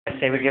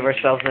say we give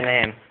ourselves a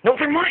name. No,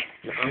 they're mine!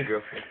 I'm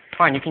goof.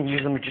 Fine, you can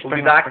use them. Just We'll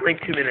be back in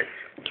like 2 minutes.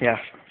 Yeah.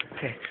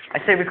 Okay. I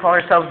say we call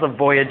ourselves the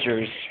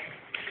Voyagers.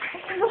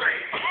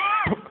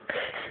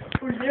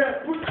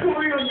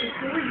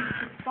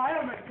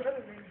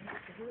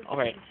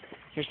 Alright,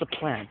 here's the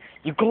plan.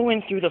 You go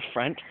in through the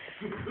front.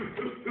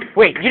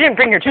 Wait, you didn't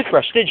bring your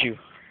toothbrush, did you?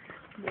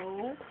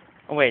 No.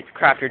 Oh wait,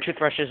 crap, your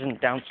toothbrush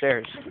isn't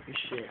downstairs.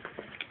 Shit.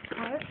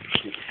 What?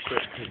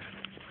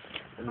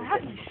 I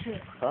have my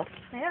shit. Huh?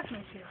 I have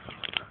my shit.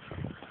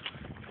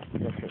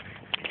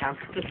 Count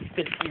to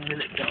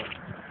 15-minute down.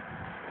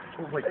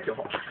 Oh my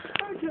god.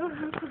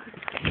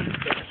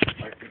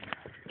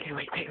 Okay,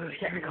 wait,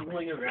 here we go.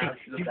 Going around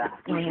to the back.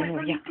 No,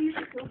 yeah.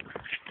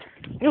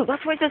 No,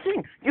 that's why the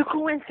thing. You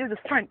go in through the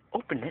front,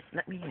 open it,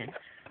 let me in.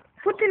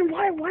 But then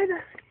why the...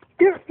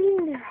 They're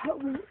in there.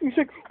 He's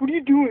like, what are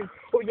you doing?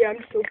 Oh yeah, I'm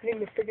just opening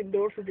the freaking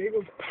door for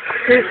giggles.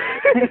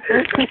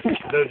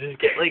 No, just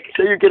get like...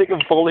 So you're getting a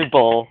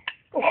volleyball.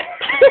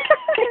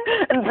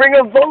 And bring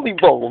a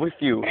volleyball with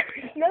you.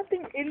 There's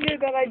nothing in there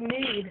that I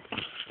need.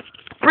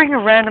 Bring a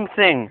random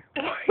thing.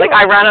 Like,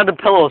 I ran out of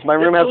pillows. My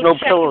room has no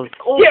pillows.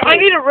 Yeah, I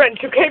need a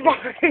wrench, okay,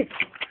 bye.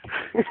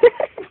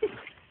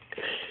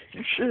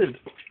 You should.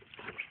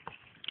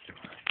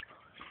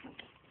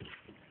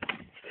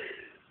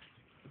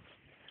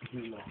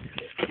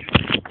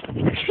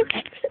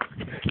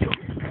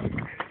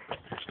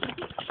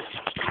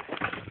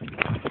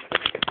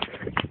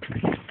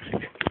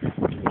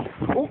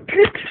 Oh,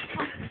 pick!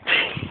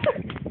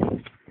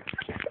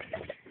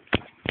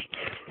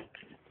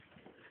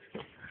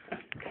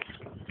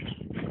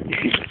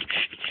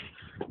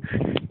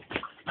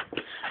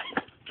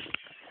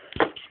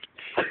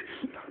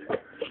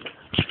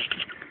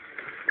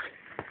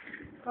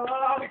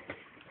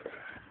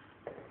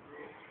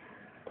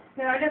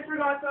 Yeah, I just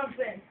forgot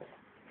something.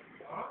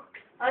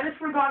 I just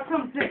forgot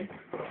something.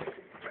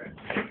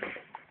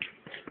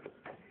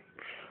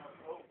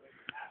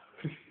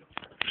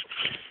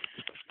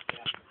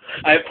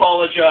 I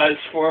apologize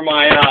for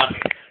my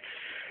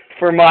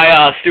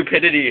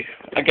stupidity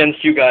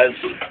against you guys.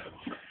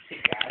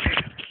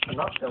 I'm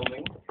not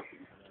filming.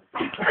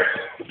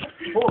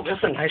 Oh, this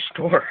is a nice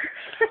door.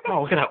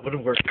 Oh, look at that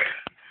woodwork.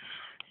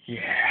 Yeah.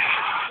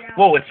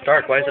 Whoa, it's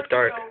dark. Why is it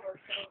dark?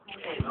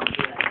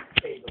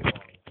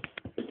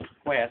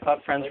 Wait, I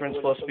thought friends weren't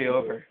supposed to be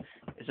over.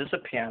 Is this a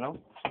piano?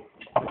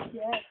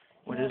 Yes.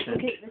 What is it?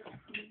 Okay,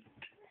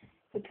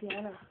 the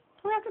piano.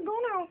 We have to go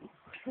now.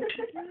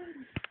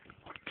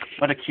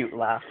 What a cute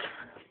laugh.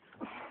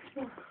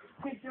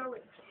 Hey, Joey.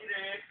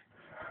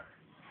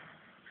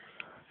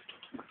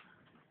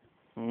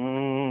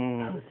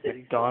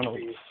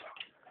 McDonald's.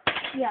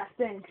 Yeah,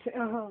 thanks.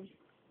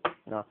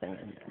 Nothing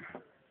in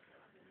there.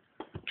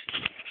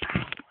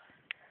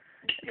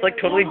 It's like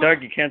totally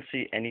dark. You can't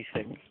see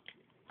anything.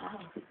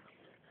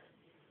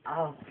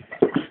 Oh.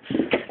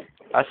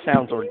 That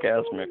sounds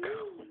orgasmic.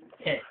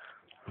 Okay.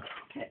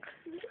 Okay.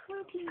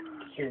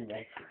 You're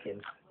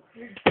Mexican.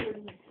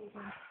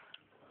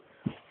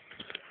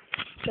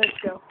 Let's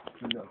go.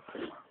 No.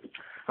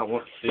 I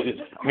want food.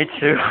 Me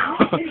too.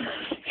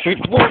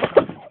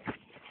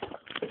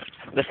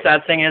 The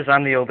sad thing is,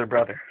 I'm the older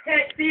brother.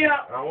 Hey, see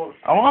ya. I want...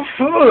 I want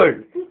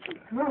food.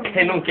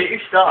 Hey, no, get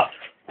your stuff.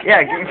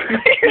 Yeah, get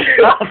your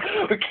stuff.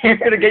 We came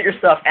here to get your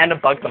stuff and a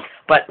bug bug.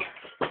 But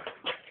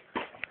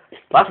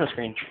plasma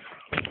screen.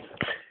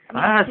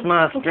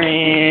 Plasma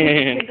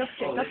screen.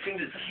 Oh, this thing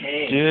just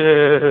came.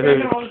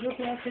 Dude. I was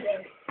looking at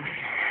today.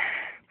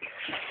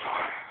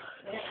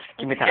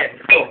 Give me that.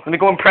 Let me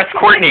go impress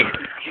Courtney.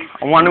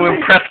 I want to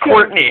impress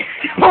Courtney.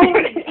 Oh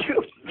my god.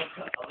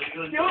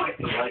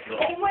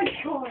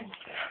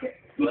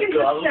 He can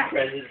lift that.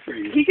 Present for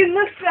you. He can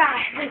lift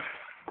that.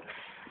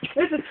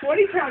 There's a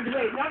 20-pound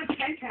weight, not a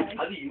 10-pound.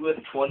 How do you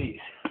lift 20s?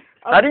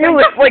 How do you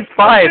lift like I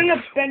 5? was doing a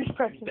bench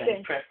press thing.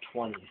 Bench press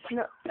 20s.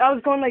 No, I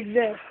was going like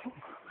this.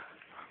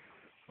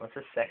 What's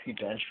a sexy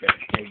bench press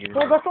figure?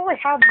 Well, that's all I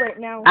have right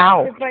now.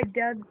 Ow. If my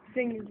dad's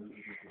thing is...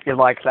 You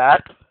like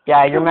that?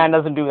 Yeah, your man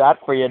doesn't do that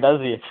for you, does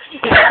he?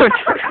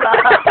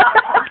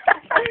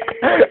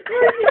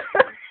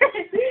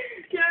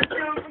 Yes,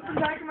 go. Put them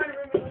back in my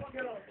room and we'll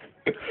go.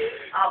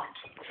 Ow.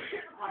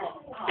 Ow.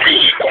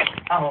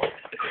 Ow.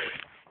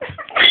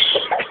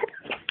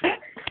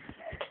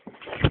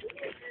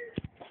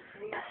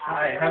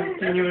 Hi, haven't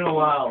seen you in a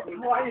while.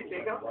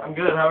 I'm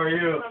good, how are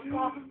you?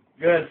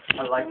 Good.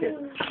 I like it.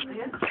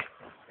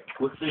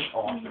 What's this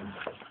awesome?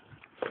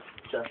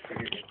 Just for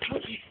your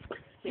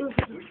Where's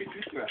your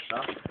toothbrush,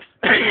 huh?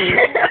 I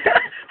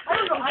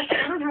don't know. I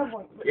don't have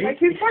one. My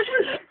toothbrush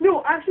was...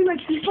 No, actually, my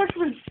toothbrush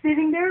was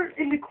sitting there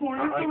in the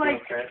corner for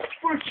like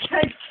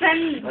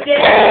 10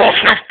 days.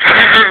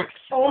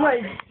 Oh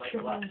my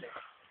god.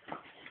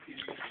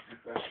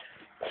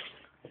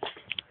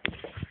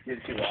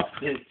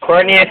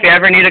 Courtney, if you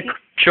ever need a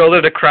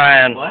shoulder to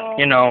cry on, What?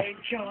 you know,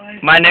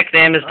 my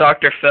nickname is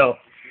Dr. Phil.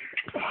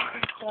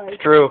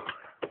 True.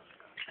 I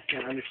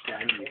can't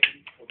understand you.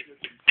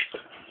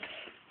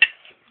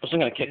 I was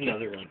gonna kick you.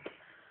 Another one.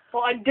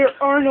 Well, there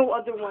are no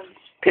other ones.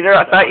 Peter,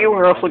 I thought you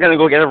were also gonna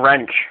go get a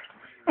wrench.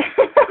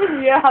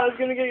 Yeah, I was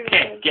gonna get you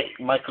Okay, get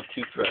Michael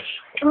toothbrush.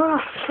 Oh,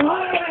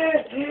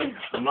 dude.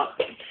 I'm not.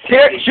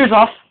 Here, shoes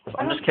off.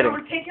 I'm just No, kidding.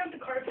 we're taking out the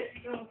carpet.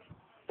 No.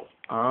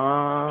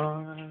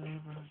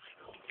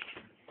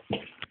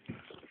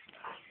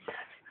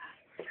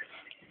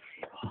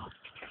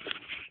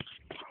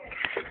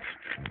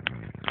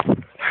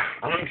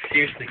 I'm gonna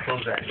seriously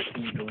close that.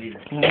 Can you believe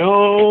it?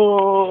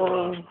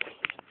 No.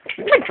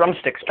 Give my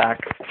drumsticks back.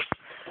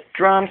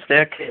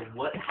 Drumstick. Okay,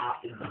 what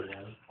happened to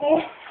them? Oh.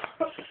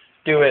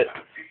 Do it.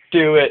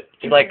 Do it.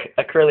 Like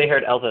a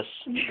curly-haired Elvis.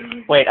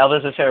 Wait,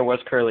 Elvis's hair was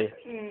curly.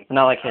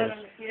 Not like his.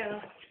 Yeah.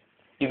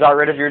 You got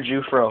rid of your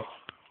Jufro.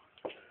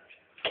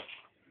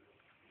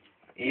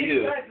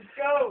 Ew. Let's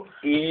go.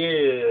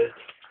 Ew.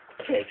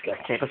 Okay, let's go.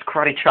 Okay, let's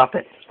karate chop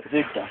it.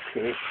 Big duct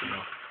tape.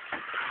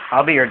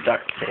 I'll be your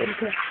duct tape.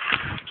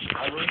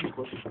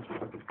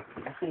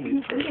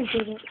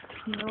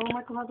 No,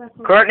 Michael, how's that?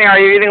 Courtney, are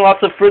you eating lots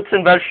of fruits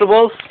and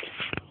vegetables?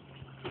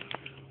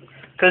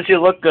 Because you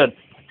look good.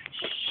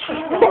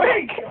 Oh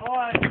my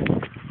god.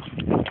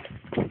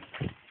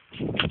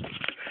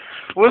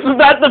 Wasn't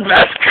that the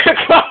best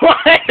Christmas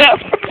line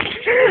ever?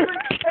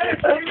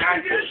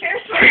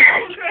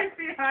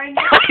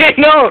 I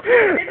know.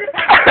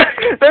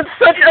 That's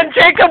such a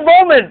Jacob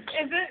moment.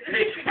 Is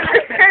it past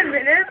 10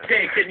 minutes?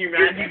 Okay, can you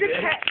imagine Is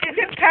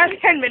it past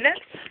 10 minutes?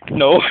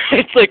 No,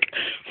 it's like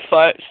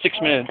 6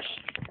 minutes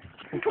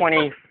and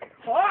 25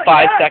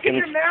 seconds. Can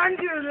your man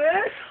do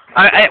this?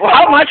 Well,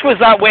 how much was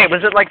that weight?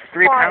 Was it like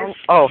 3 5. pounds?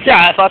 Oh,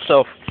 yeah, I thought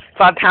so.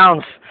 5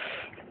 pounds.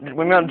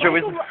 Michael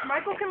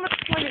can lift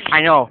 20.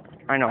 I know.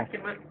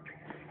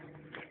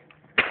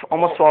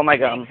 Almost swallowed my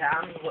gum.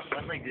 Pounds,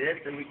 went like this,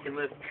 and we can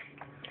lift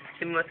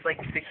like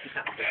 60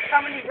 pounds.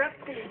 How many reps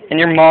can you do? And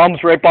your mom's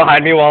right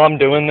behind me while I'm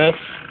doing this.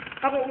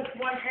 How about with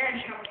one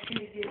hand, how much can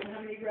you do? And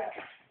how many reps?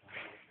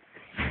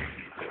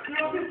 You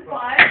want to do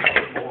 5?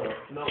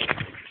 No.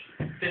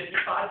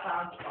 55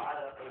 pounds, 5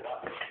 after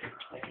what?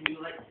 I can do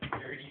like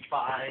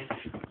 35.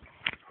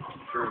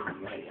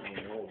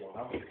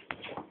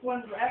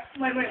 One rep?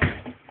 Wait.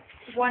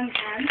 One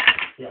hand?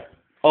 Yeah.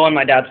 Oh, and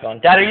my dad's phone.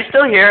 Dad, are you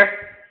still here?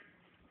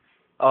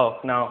 Oh,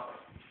 no.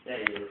 Yeah,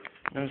 he is.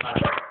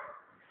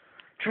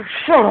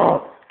 Shut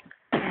up.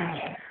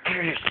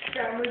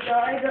 Family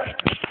died.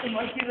 The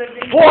monkey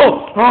living.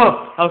 Whoa!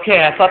 Oh,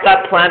 okay, I thought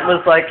that plant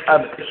was like a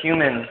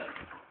human.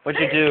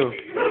 What'd you do?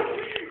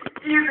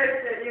 You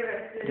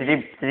missed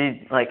it. Did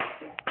he like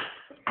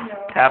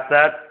No. tap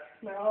that?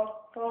 No.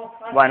 Oh,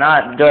 Why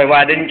not?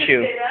 Why didn't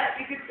you?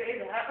 You could say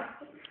that.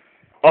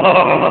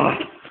 Oh.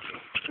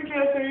 Okay,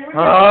 I'll show you what Oh.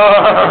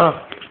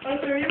 I'll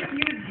show you what he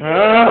was doing. Oh.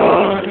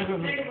 I'll show you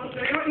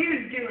what he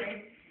was doing.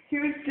 He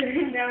was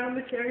sitting down on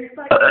the chair. He's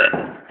like,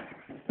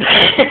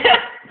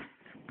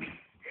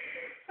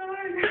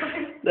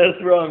 That's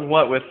wrong.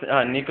 What, with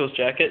Nico's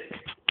jacket?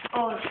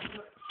 oh,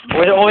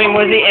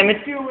 Was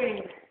he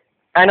doing?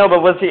 I know,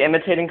 but was he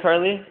imitating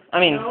Carly? I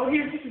mean, No,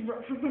 he was just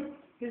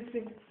his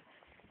thing.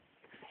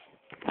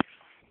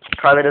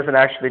 Carly doesn't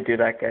actually do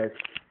that, guys.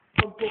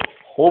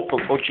 Oh,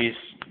 jeez.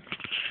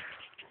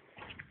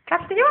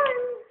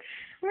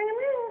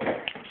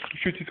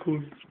 Shoot his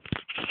cool.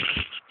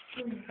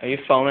 Are you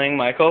following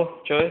Michael,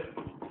 Joey?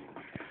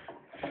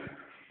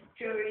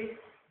 Joey.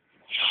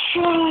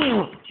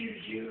 Shut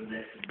Juju,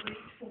 this is late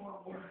for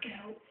a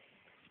workout.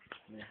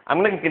 I'm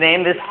going to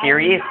name this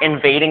series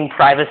Invading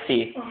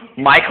Privacy.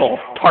 Michael,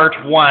 Part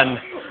 1.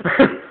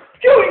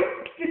 Joey,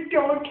 the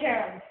dog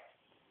cam.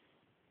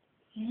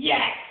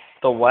 Yes.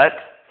 The what?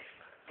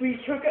 We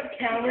took up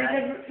cameras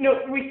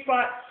and we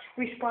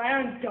spy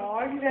on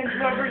dogs and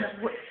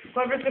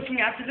whoever's looking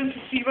after them to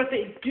see what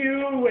they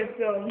do with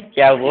them.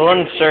 Yeah, we'll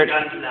insert.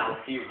 Guns now.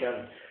 See your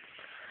guns.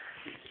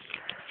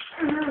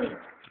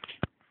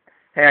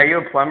 Hey, are you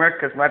a plumber?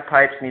 Because my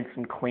pipes need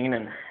some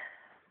cleaning.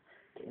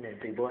 Getting there,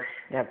 big boy.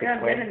 Yeah, big Yeah, I'm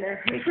boy. getting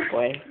there. Big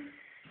boy.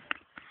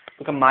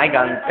 Look at my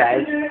guns, guys.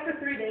 I've been doing it for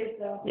 3 days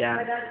though. Yeah.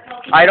 My dad's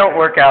helping I don't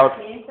work out.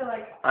 me to,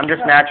 like, I'm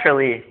just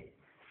naturally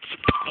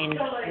so,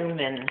 like,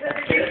 inhuman.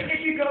 if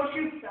you go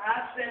too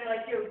fast, then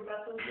like your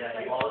muscles Yeah,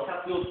 like you always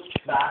have to go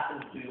fast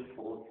and do the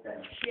full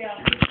extent. yeah.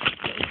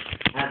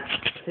 And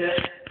to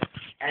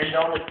end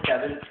on the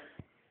 7th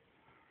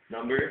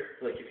number,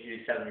 like if you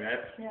do 7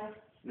 reps, Yeah.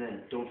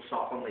 then don't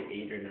stop on like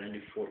 8 or 9,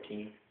 do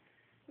 14.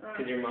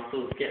 Because your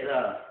muscles get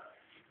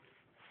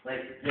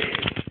like they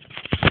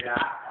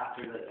react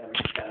after like every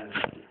 7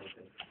 reps or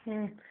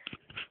something.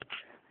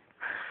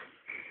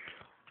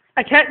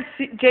 I can't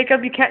see,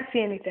 Jacob. You can't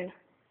see anything.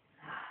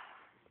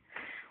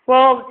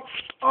 Well,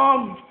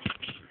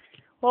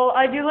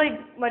 I do like,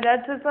 my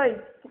dad says like,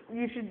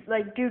 you should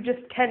like do just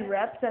 10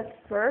 reps at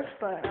first,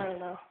 but I don't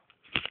know.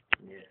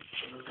 Yeah,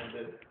 that looks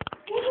good.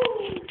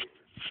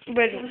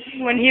 But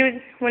when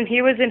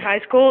he was in high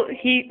school,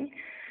 he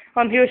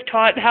was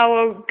taught how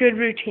a good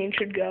routine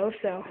should go,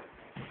 so.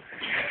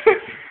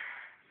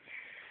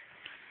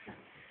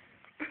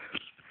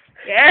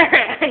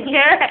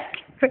 yeah.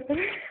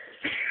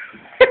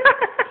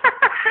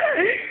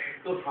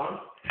 Go, Tom.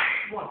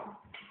 Come on.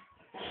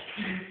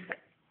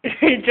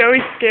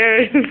 Joey's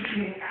scared.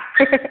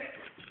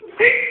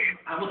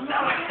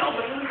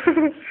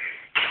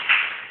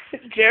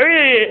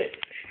 Jerry.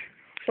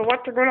 So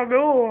what you gonna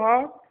do,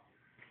 huh?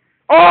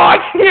 Oh,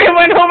 it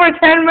went over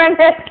 10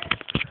 minutes.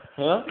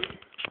 Huh?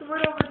 It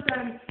went over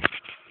 10.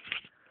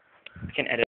 I can edit.